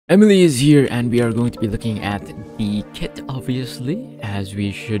Emilie is here and we are going to be looking at the kit, obviously, as we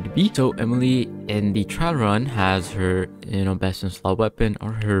should be. So Emilie in the trial run has her, best in slot weapon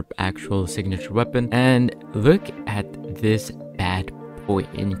or her actual signature weapon. And look at this bad boy.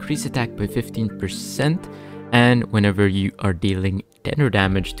 Increase attack by 15%. And whenever you are dealing tender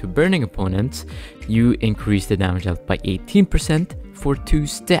damage to burning opponents, you increase the damage out by 18% for 2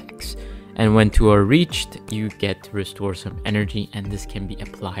 stacks. And when 2 are reached, you get to restore some energy, and this can be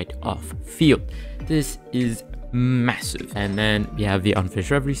applied off field. This is massive. And then we have the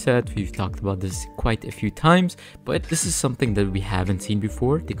unfinished rev reset. We've talked about this quite a few times, but this is something that we haven't seen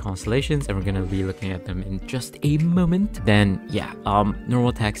before, the constellations, and we're gonna be looking at them in just a moment. Then yeah, normal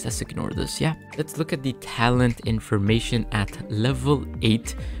attacks, let's ignore this. Yeah, let's look at the talent information at level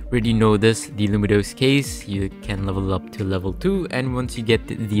 8. Already know this, the Lumidos case, you can level up to level 2, and once you get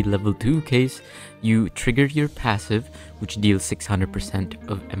the level 2 case, you trigger your passive, which deals 600%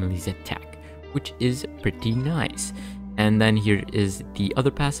 of Emilie's attack, which is pretty nice. And then here is the other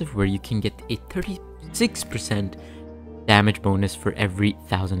passive, where you can get a 36% damage bonus for every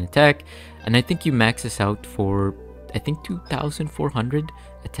 1000 attack, and I think you max this out for 2400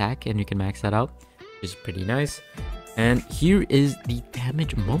 attack, and you can max that out, which is pretty nice. And here is the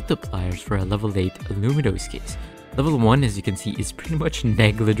damage multipliers for a level 8 Lumidos case. Level 1, as you can see, is pretty much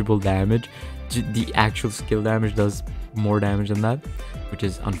negligible damage. The actual skill damage does more damage than that, which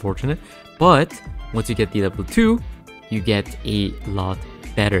is unfortunate. But once you get the level 2, you get a lot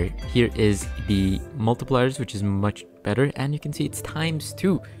better. Here is the multipliers, which is much better, and you can see it's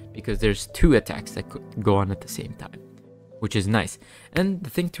 ×2 because there's 2 attacks that could go on at the same time, which is nice. And the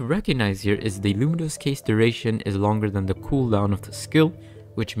thing to recognize here is the Luminos case duration is longer than the cooldown of the skill,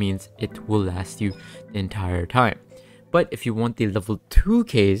 which means it will last you the entire time. But if you want the level 2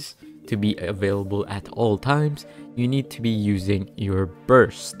 case to be available at all times, you need to be using your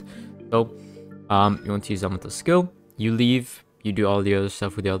burst. So you want to use Elemental skill, you leave, you do all the other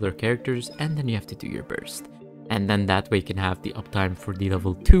stuff with the other characters, and then you have to do your burst. And then that way you can have the uptime for the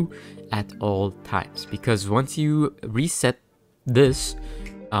level 2 at all times. Because once you reset this,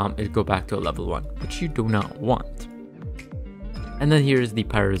 it'll go back to a level 1, which you do not want. And then here's the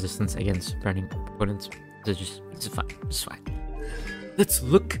pyro resistance against burning opponents. It's fine. Let's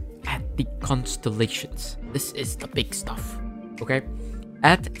look at the constellations. This is the big stuff, okay?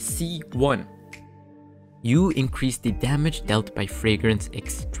 At C1, you increase the damage dealt by fragrance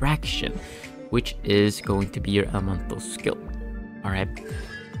extraction, which is going to be your elemental skill. All right,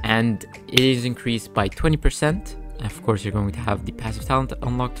 and it is increased by 20%. Of course, you're going to have the passive talent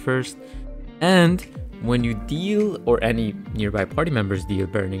unlocked first, and when you deal, or any nearby party members deal,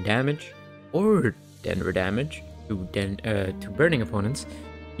 burning damage or dender damage to burning opponents,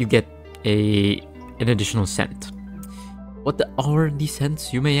 you get an additional scent. What are these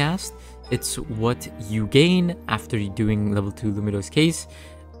scents, you may ask? It's what you gain after doing level 2 Lumidos case.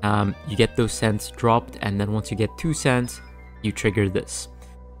 You get those scents dropped, and then once you get 2 scents, you trigger this,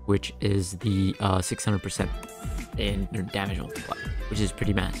 which is the 600% in damage multiplier, which is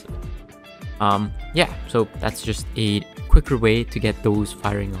pretty massive. Yeah, so that's just a quicker way to get those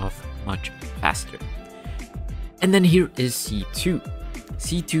firing off much faster. And then here is C2.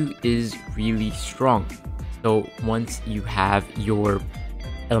 C2 is really strong. So once you have your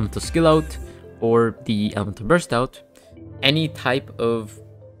elemental skill out or the elemental burst out, any type of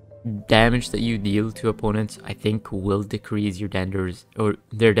damage that you deal to opponents, I think, will decrease your denders or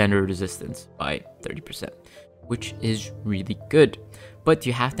their dender resistance by 30%, which is really good. But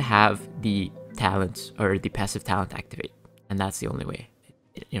you have to have the talents or the passive talent activate, and that's the only way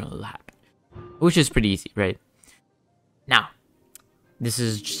it'll happen, which is pretty easy, right? Now, this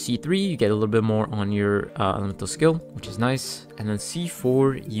is C3, you get a little bit more on your elemental skill, which is nice. And then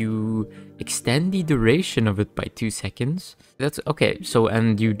C4, you extend the duration of it by 2 seconds. That's okay. So,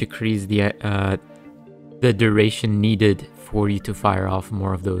 and you decrease the duration needed for you to fire off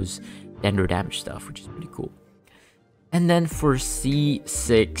more of those dender damage stuff, which is pretty cool. And then for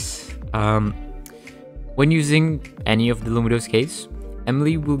C6, when using any of the Lumidos case,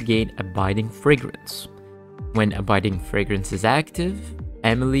 Emilie will gain Abiding Fragrance. When Abiding Fragrance is active,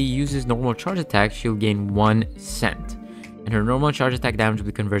 Emilie uses normal charge attack, she'll gain 1 scent. And her normal charge attack damage will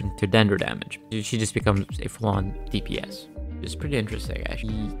be converted to dender damage. She just becomes a full-on DPS. It's pretty interesting,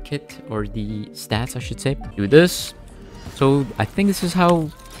 actually. The kit, or the stats, I should say. Do this. So, I think this is how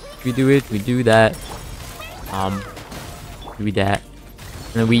we do it. We do that. Do that.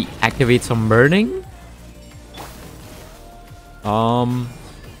 And then we activate some burning. I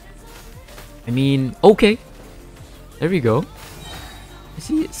mean, okay. There we go. I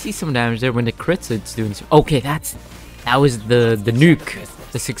see some damage there when it crits. It's doing some. Okay, that was the nuke.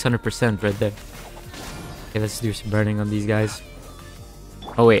 The 600% right there. Okay, let's do some burning on these guys.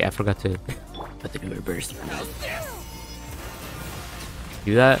 Oh wait, I forgot to put the new burst.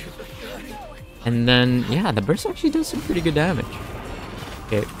 Do that. And then, yeah, the burst actually does some pretty good damage.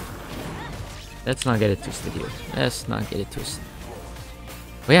 Okay. Let's not get it twisted here. Let's not get it twisted.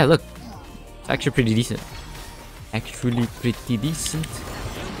 But yeah, look. It's actually pretty decent. Actually pretty decent.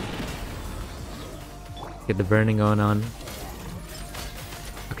 Get the burning going on.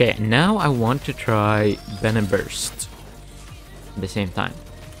 Okay, now I want to try Venom Burst at the same time.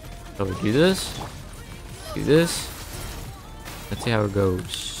 So we do this. Do this. Let's see how it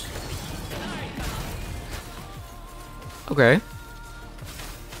goes. Okay.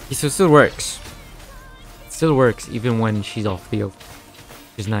 So it still works. It still works even when she's off field.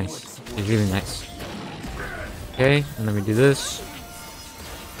 Which is nice. It's really nice. Okay, and then we do this.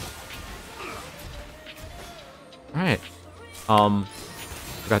 Alright.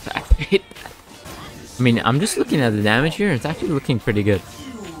 Forgot to activate that. I mean, I'm just looking at the damage here. It's actually looking pretty good.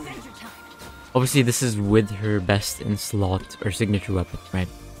 Obviously, this is with her best in slot or signature weapon, right?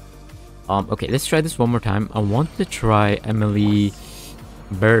 Okay, let's try this one more time. I want to try Emilie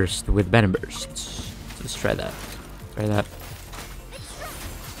Burst with Venom Burst. So let's try that. Try that.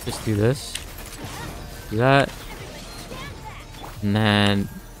 Just do this. Do that. And then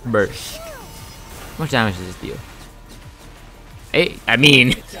Burst. How much damage does this deal? Hey, I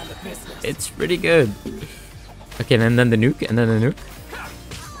mean, it's pretty good. Okay, and then the nuke, and then the nuke.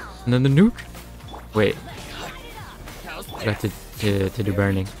 And then the nuke. Wait. Forgot to do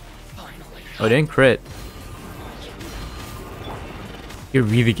burning. Oh, it didn't crit. You're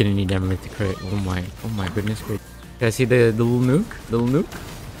really gonna need Emilie to crit. Oh my goodness, great. Can I see the little nuke? The little nuke?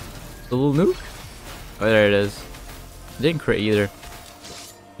 The little nuke? Oh, there it is. It didn't crit either.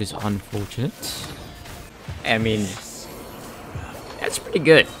 Which is unfortunate. I mean, that's pretty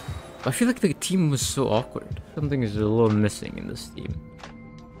good. I feel like the team was so awkward. Something is a little missing in this team.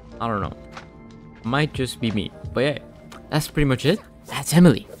 I don't know. Might just be me. But yeah, that's pretty much it. That's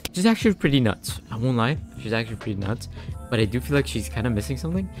Emilie. She's actually pretty nuts. I won't lie. She's actually pretty nuts. But I do feel like she's kind of missing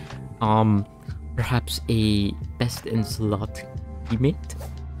something. Perhaps a best in slot teammate.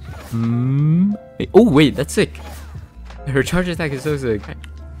 Oh wait, that's sick. Her charge attack is so sick.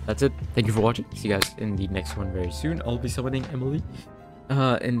 That's it. Thank you for watching. See you guys in the next one very soon. I'll be summoning Emilie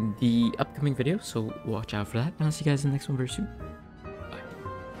in the upcoming video, so watch out for that. And I'll see you guys in the next one very soon.